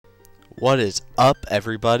What is up,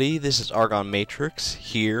 everybody? This is Argon Matrix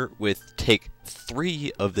here with take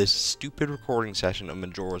 3 of this stupid recording session of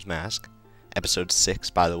Majora's Mask, episode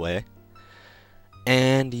 6, by the way.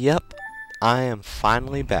 And yep, I am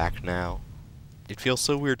finally back now. It feels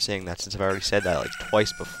so weird saying that since I've already said that like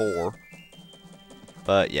twice before.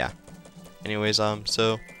 But yeah. Anyways,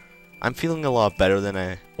 so I'm feeling a lot better than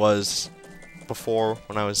I was before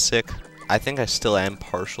when I was sick. I think I still am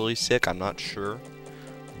partially sick, I'm not sure.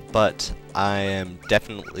 But I am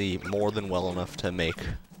definitely more than well enough to make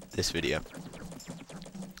this video.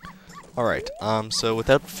 Alright, so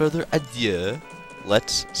without further ado,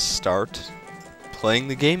 let's start playing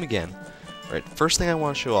the game again. Alright, first thing I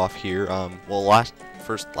want to show off here,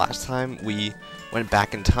 last time we went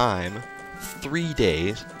back in time 3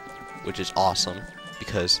 days, which is awesome,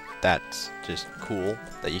 because that's just cool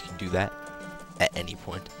that you can do that at any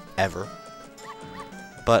point, ever.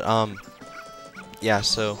 But, yeah,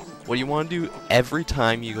 so what you want to do every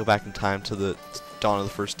time you go back in time to the dawn of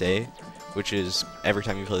the first day, which is every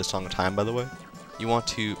time you play the Song of Time, by the way, you want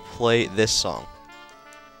to play this song.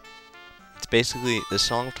 It's basically the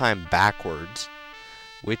Song of Time backwards,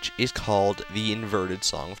 which is called the Inverted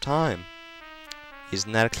Song of Time.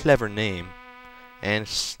 Isn't that a clever name? And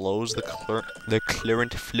slows the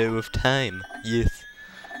current flow of time. Yes.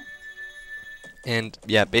 And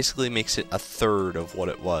yeah, basically makes it a third of what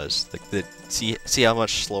it was. Like see how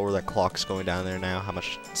much slower that clock's going down there now? How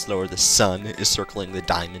much slower the sun is circling the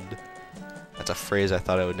diamond? That's a phrase I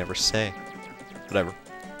thought I would never say. Whatever.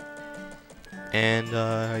 And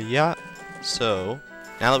yeah. So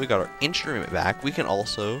now that we got our instrument back, we can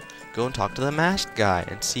also go and talk to the masked guy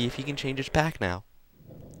and see if he can change his back now.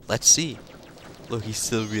 Let's see. Look, he's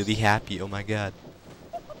still really happy. Oh my god.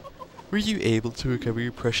 Were you able to recover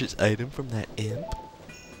your precious item from that imp?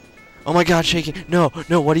 Oh my god, shaking! No,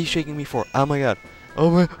 what are you shaking me for? Oh my god.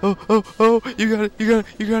 Oh, you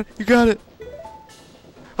got it!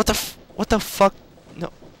 What the fuck? No,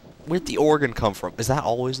 where'd the organ come from? Is that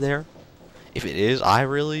always there? If it is, I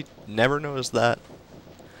really never noticed that.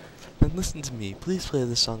 Then listen to me, please play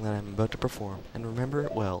the song that I'm about to perform, and remember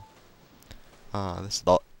it well. This is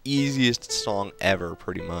the easiest song ever,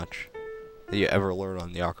 pretty much, that you ever learn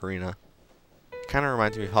on the ocarina. Kind of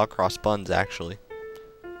reminds me of Hot Cross Buns, actually.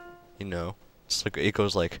 You know, it's like, it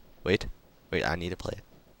goes like, wait, I need to play it.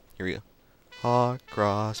 Here we go. Hot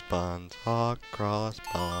cross buns, hot cross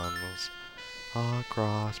buns, hot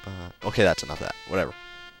cross buns. Okay, that's enough of that. Whatever.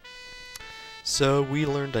 So we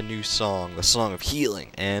learned a new song, the Song of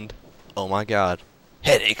Healing, and oh my god,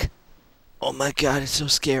 headache. Oh my god, it's so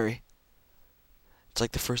scary. It's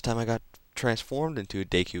like the first time I got transformed into a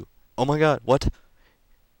Deku. Oh my god, what?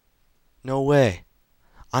 No way.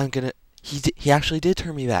 He actually did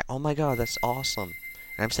turn me back. Oh my god, that's awesome.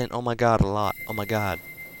 And I'm saying oh my god a lot. Oh my god.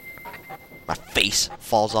 My face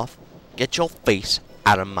falls off. Get your face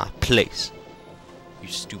out of my place, you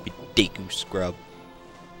stupid Deku scrub.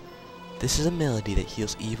 This is a melody that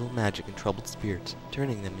heals evil magic and troubled spirits,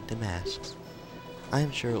 turning them into masks. I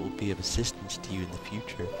am sure it will be of assistance to you in the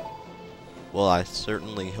future. Well, I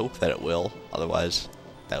certainly hope that it will. Otherwise,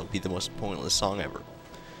 that would be the most pointless song ever.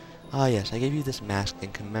 Ah yes, I gave you this mask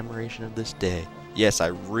in commemoration of this day. Yes, I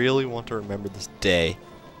really want to remember this day,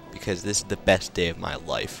 because this is the best day of my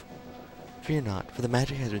life. Fear not, for the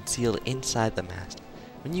magic has been sealed inside the mask.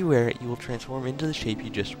 When you wear it, you will transform into the shape you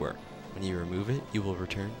just were. When you remove it, you will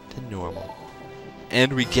return to normal.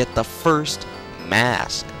 And we get the first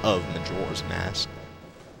mask of Majora's Mask.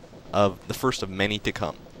 Of the first of many to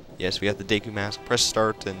come. Yes, we got the Deku mask. Press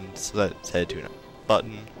start and set to a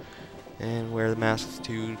button. And wear the masks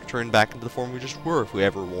to turn back into the form we just were if we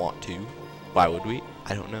ever want to. Why would we?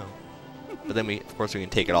 I don't know. But then of course we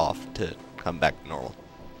can take it off to come back to normal.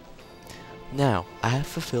 Now, I have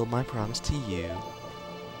fulfilled my promise to you.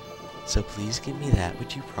 So please give me that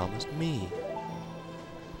which you promised me.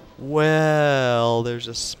 Well, there's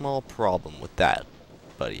a small problem with that,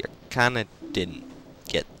 but you kinda didn't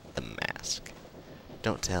get the mask.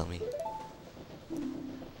 Don't tell me.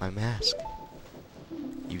 My mask.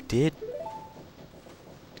 You did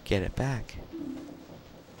get it back,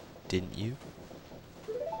 didn't you?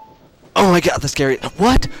 Oh my god, that's scary.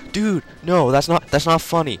 What? Dude, no, that's not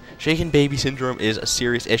funny. Shaken baby syndrome is a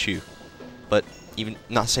serious issue. But even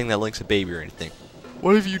not saying that Link's a baby or anything.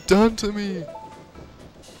 What have you done to me?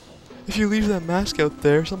 If you leave that mask out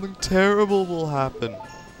there, something terrible will happen.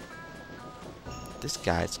 This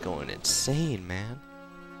guy's going insane, man.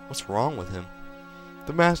 What's wrong with him?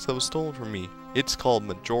 The mask that was stolen from me. It's called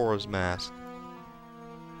Majora's Mask.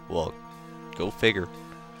 Well, go figure.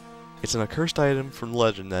 It's an accursed item from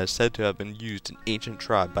legend that is said to have been used in ancient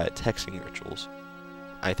tribe by its hexing rituals.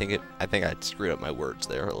 I think I screwed up my words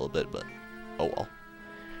there a little bit, but oh well.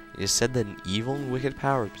 It is said that an evil and wicked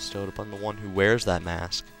power is bestowed upon the one who wears that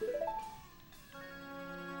mask.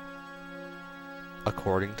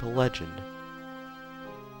 According to legend,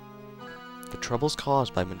 the troubles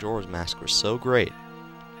caused by Majora's mask were so great.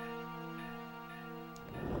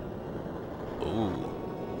 Ooh,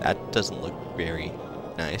 that doesn't look very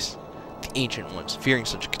nice. The ancient ones, fearing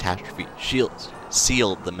such a catastrophe,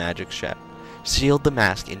 sealed the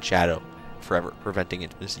mask in shadow forever, preventing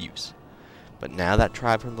its misuse. But now that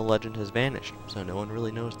tribe from the legend has vanished, so no one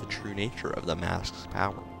really knows the true nature of the mask's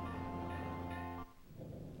power.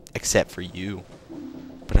 Except for you.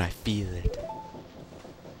 But I feel it.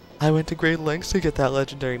 I went to great lengths to get that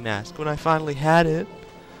legendary mask. When I finally had it,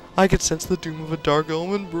 I could sense the doom of a dark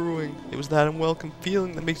omen brewing. It was that unwelcome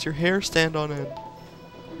feeling that makes your hair stand on end.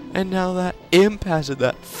 And now that imp has it,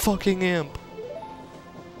 that fucking imp.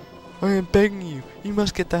 I am begging you, you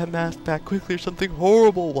must get that mask back quickly or something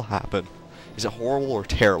horrible will happen. Is it horrible or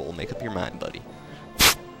terrible? Make up your mind, buddy.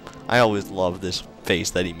 I always love this face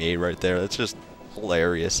that he made right there. That's just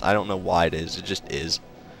hilarious. I don't know why it is. It just is.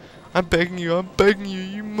 I'm begging you,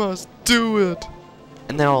 you must do it.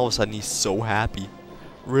 And then all of a sudden he's so happy.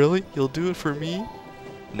 Really? You'll do it for me?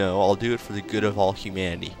 No, I'll do it for the good of all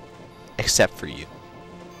humanity. Except for you.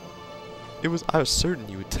 I was certain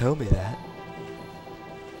you would tell me that.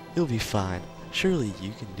 You'll be fine. Surely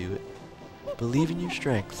you can do it. Believe in your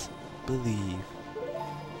strengths. Believe.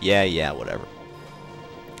 Yeah, whatever.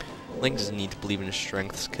 Link doesn't need to believe in his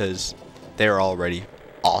strengths because they're already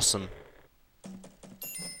awesome.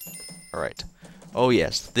 Alright. Oh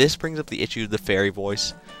yes, this brings up the issue of the fairy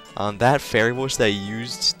voice. That fairy voice that I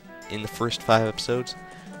used in the first 5 episodes,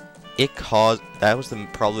 that was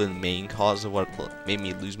probably the main cause of what made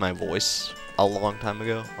me lose my voice a long time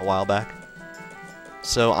ago, a while back.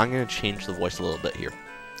 So I'm going to change the voice a little bit here.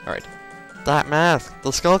 Alright. That mask!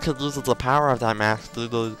 The skull kid uses the power of that mask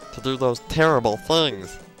to do those terrible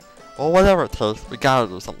things. Well, whatever it takes, we gotta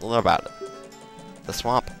do something about it. The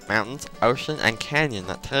swamp, mountains, ocean, and canyon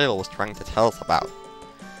that Tail was trying to tell us about.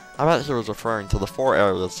 I bet he was referring to the 4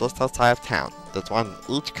 areas just outside of town. There's one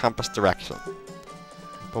in each compass direction.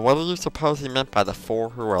 But what do you suppose he meant by the 4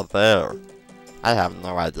 who are there? I have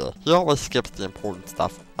no idea. He always skips the important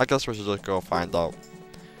stuff. I guess we should just go find out.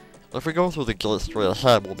 If we go through the gate straight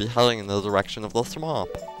ahead, we'll be heading in the direction of the swamp.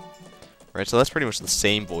 Right, so that's pretty much the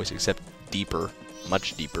same voice, except deeper.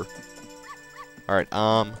 Much deeper. Alright,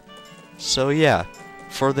 so yeah.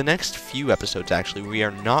 For the next few episodes, actually, we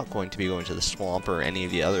are not going to be going to the swamp or any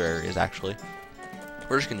of the other areas, actually.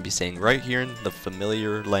 We're just going to be staying right here in the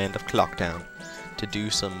familiar land of Clocktown to do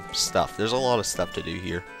some stuff. There's a lot of stuff to do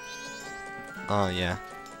here. Yeah.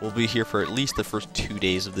 We'll be here for at least the first 2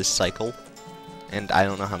 days of this cycle. And I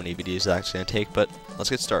don't know how many videos that's going to take, but let's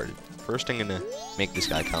get started. First, I'm going to make this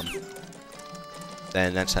guy come.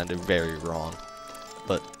 And that sounded very wrong.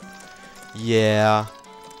 But, yeah.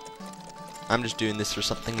 I'm just doing this for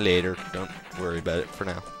something later. Don't worry about it for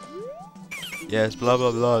now. Yes, blah,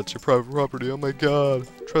 blah, blah. It's your private property. Oh, my God.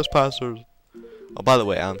 Trespassers. Oh, by the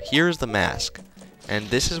way, here's the mask. And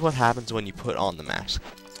this is what happens when you put on the mask.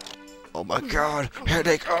 Oh, my God.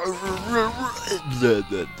 Headache.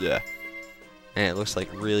 And it looks like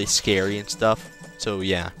really scary and stuff. So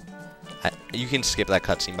yeah, you can skip that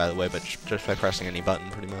cutscene by the way, but just by pressing any button,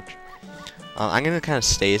 pretty much. I'm gonna kind of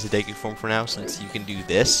stay as a Deku form for now, since you can do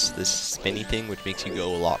this spinny thing, which makes you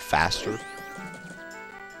go a lot faster.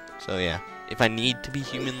 So yeah, if I need to be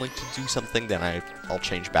human Link to do something, then I'll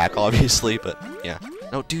change back, obviously. But yeah,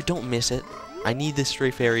 no, dude, don't miss it. I need this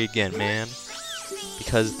stray fairy again, man.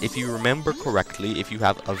 Because if you remember correctly, if you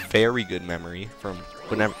have a very good memory from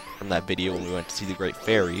that video when we went to see the Great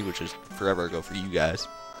Fairy, which is forever ago for you guys,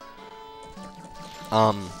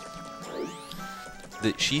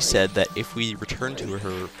 she said that if we return to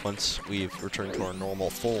her once we've returned to our normal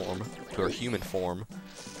form, to our human form,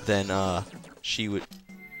 then she would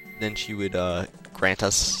grant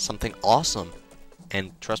us something awesome.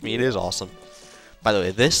 And trust me, it is awesome. By the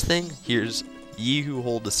way, this thing, here's ye who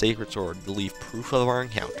hold the sacred sword, believe proof of our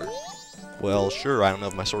encounter. Well, sure, I don't know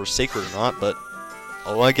if my sword is sacred or not, but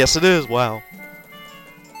oh, I guess it is. Wow,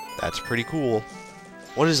 that's pretty cool.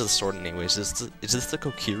 What is this sword anyways? Is this the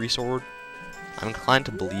Kokiri sword? I'm inclined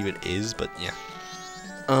to believe it is, but yeah.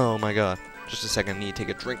 Oh my god. Just a second, I need to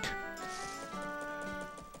take a drink.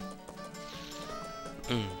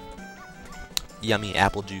 Yummy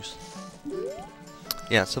apple juice.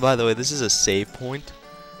 Yeah, so by the way, this is a save point,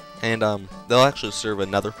 and they'll actually serve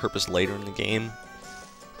another purpose later in the game.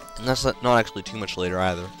 And that's not actually too much later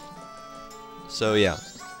either. So yeah,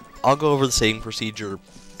 I'll go over the saving procedure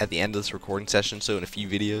at the end of this recording session, so in a few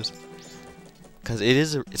videos. Because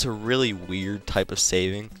it's a really weird type of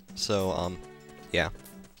saving. So, yeah.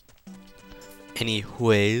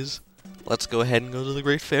 Anyways, let's go ahead and go to the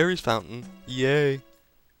Great Fairies Fountain. Yay!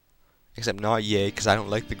 Except not yay, because I don't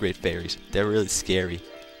like the Great Fairies. They're really scary.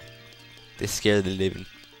 They scare the living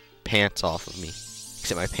pants off of me.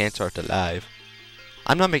 Except my pants aren't alive.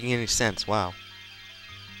 I'm not making any sense, wow.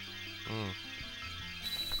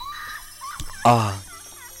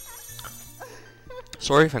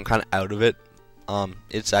 Sorry if I'm kind of out of it.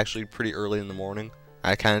 It's actually pretty early in the morning.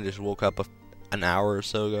 I kind of just woke up an hour or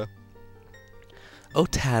so ago. Oh,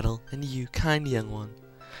 Tattle, and you, kind young one.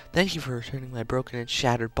 Thank you for returning my broken and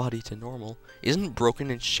shattered body to normal. Isn't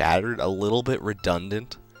broken and shattered a little bit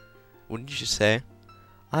redundant? Wouldn't you say?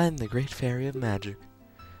 I am the Great Fairy of Magic.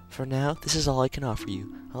 For now, this is all I can offer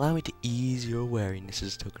you. Allow me to ease your weariness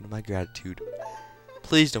as a token of my gratitude.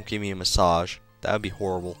 Please don't give me a massage. That would be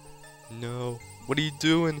horrible. No. What are you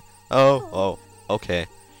doing? Oh, okay.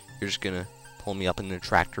 You're just gonna pull me up in the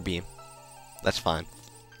tractor beam. That's fine.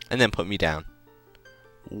 And then put me down.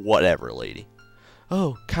 Whatever, lady.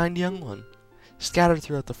 Oh, kind young one. Scattered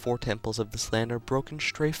throughout the 4 temples of this land are broken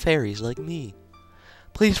stray fairies like me.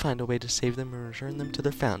 Please find a way to save them and return them to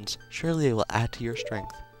their fountains. Surely they will add to your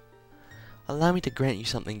strength. Allow me to grant you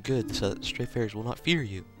something good so that the stray fairies will not fear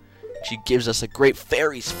you. She gives us a great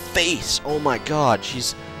fairy's face! Oh my god,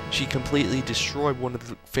 she completely destroyed one of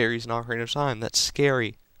the fairies in Ocarina of Time. That's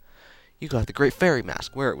scary. You got the great fairy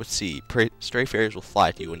mask. Wear it with C. Stray fairies will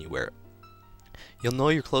fly to you when you wear it. You'll know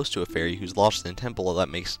you're close to a fairy who's lost in a temple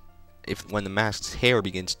when the mask's hair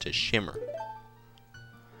begins to shimmer.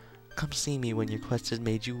 Come see me when your quest has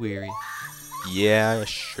made you weary. Yeah,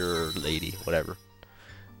 sure, lady. Whatever.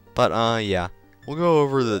 But, yeah. We'll go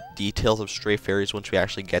over the details of stray fairies once we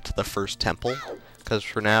actually get to the first temple. Because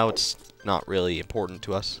for now, it's not really important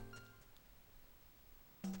to us.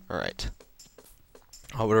 Alright.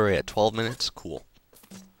 Oh, what are we at? 12 minutes? Cool.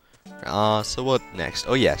 So what next?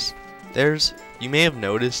 Oh, yes. You may have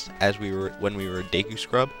noticed when we were at Deku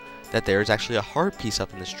Scrub that there's actually a heart piece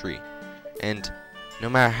up in this tree. And no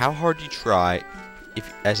matter how hard you try,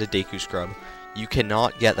 as a Deku Scrub, you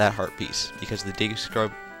cannot get that heart piece because the Deku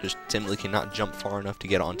Scrub just simply cannot jump far enough to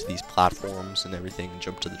get onto these platforms and everything and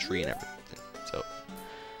jump to the tree and everything.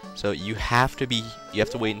 So you have to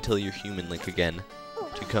wait until you're human Link again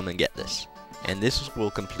to come and get this. And this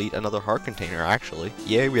will complete another heart container, actually.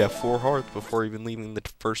 Yay, we have 4 hearts before even leaving the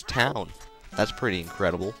first town. That's pretty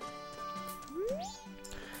incredible.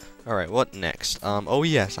 Alright, what next? Oh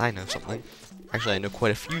yes, I know something. Actually, I know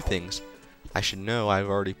quite a few things. I should know I've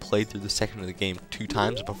already played through the second of the game 2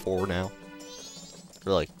 times before now.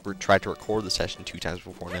 Or like, tried to record the session 2 times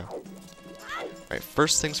before now. Alright,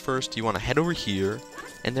 first things first, you want to head over here,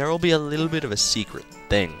 and there will be a little bit of a secret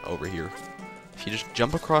thing over here. If you just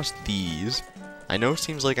jump across these, I know it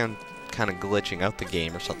seems like I'm kind of glitching out the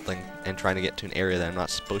game or something, and trying to get to an area that I'm not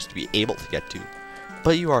supposed to be able to get to.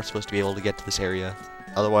 But you are supposed to be able to get to this area,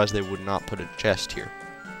 otherwise they would not put a chest here.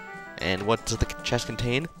 And what does the chest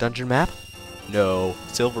contain? Dungeon map? No,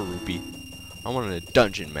 silver rupee. I wanted a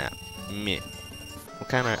dungeon map. Meh. What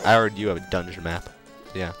kind of... I already do have a dungeon map.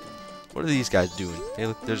 So yeah. What are these guys doing?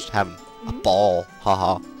 They're just having a ball.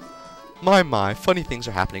 Haha. My, funny things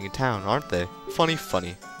are happening in town, aren't they? Funny.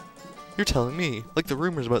 You're telling me, like the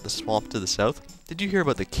rumors about the swamp to the south? Did you hear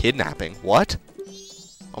about the kidnapping? What?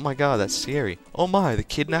 Oh my god, that's scary. Oh my, the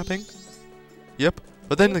kidnapping? Yep,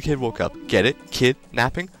 but then the kid woke up. Get it?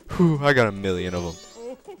 Kidnapping? Whew, I got a million of them.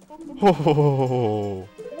 Oh,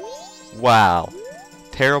 wow.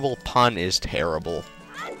 Terrible pun is terrible.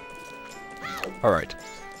 Alright.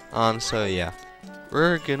 So yeah.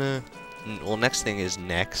 We're gonna... Well, next thing is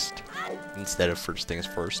next. Instead of first things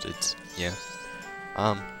first, it's... Yeah.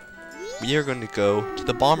 We are going to go to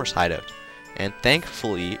the Bomber's Hideout. And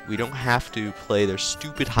thankfully, we don't have to play their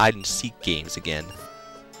stupid hide-and-seek games again.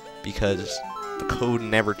 Because the code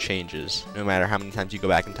never changes. No matter how many times you go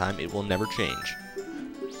back in time, it will never change.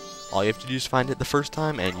 All you have to do is find it the first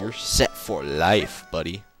time, and you're set for life,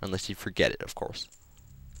 buddy. Unless you forget it, of course.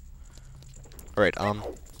 Alright,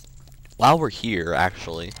 while we're here,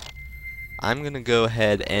 actually, I'm gonna go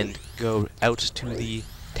ahead and go out to the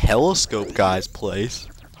telescope guy's place.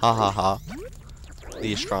 Ha ha ha.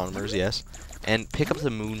 The astronomers, yes. And pick up the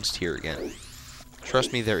moon's tear again.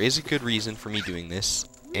 Trust me, there is a good reason for me doing this,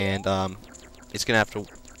 and I'm gonna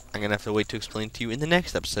have to wait to explain it to you in the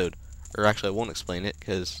next episode. Or actually, I won't explain it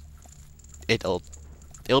because it'll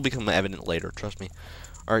become evident later. Trust me.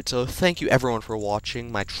 All right, so thank you everyone for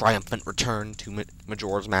watching my triumphant return to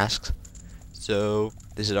Majora's Masks. So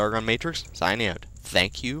this is Argon Matrix signing out.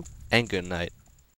 Thank you and good night.